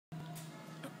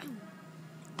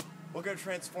Welcome to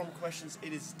Transform Questions.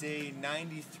 It is day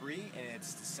 93 and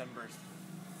it's December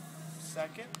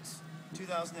 2nd,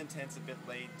 2010. It's a bit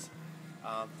late.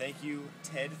 Thank you,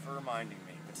 Ted, for reminding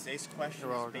me. But today's question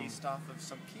is based off of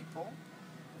some people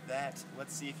that,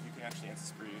 let's see if you can actually answer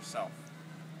this for yourself.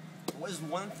 What is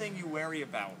one thing you worry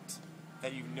about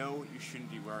that you know you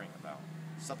shouldn't be worrying about?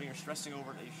 Something you're stressing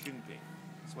over that you shouldn't be.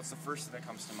 So what's the first thing that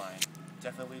comes to mind?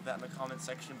 Definitely leave that in the comment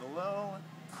section below,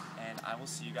 and I will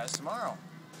see you guys tomorrow.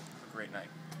 Have a great night.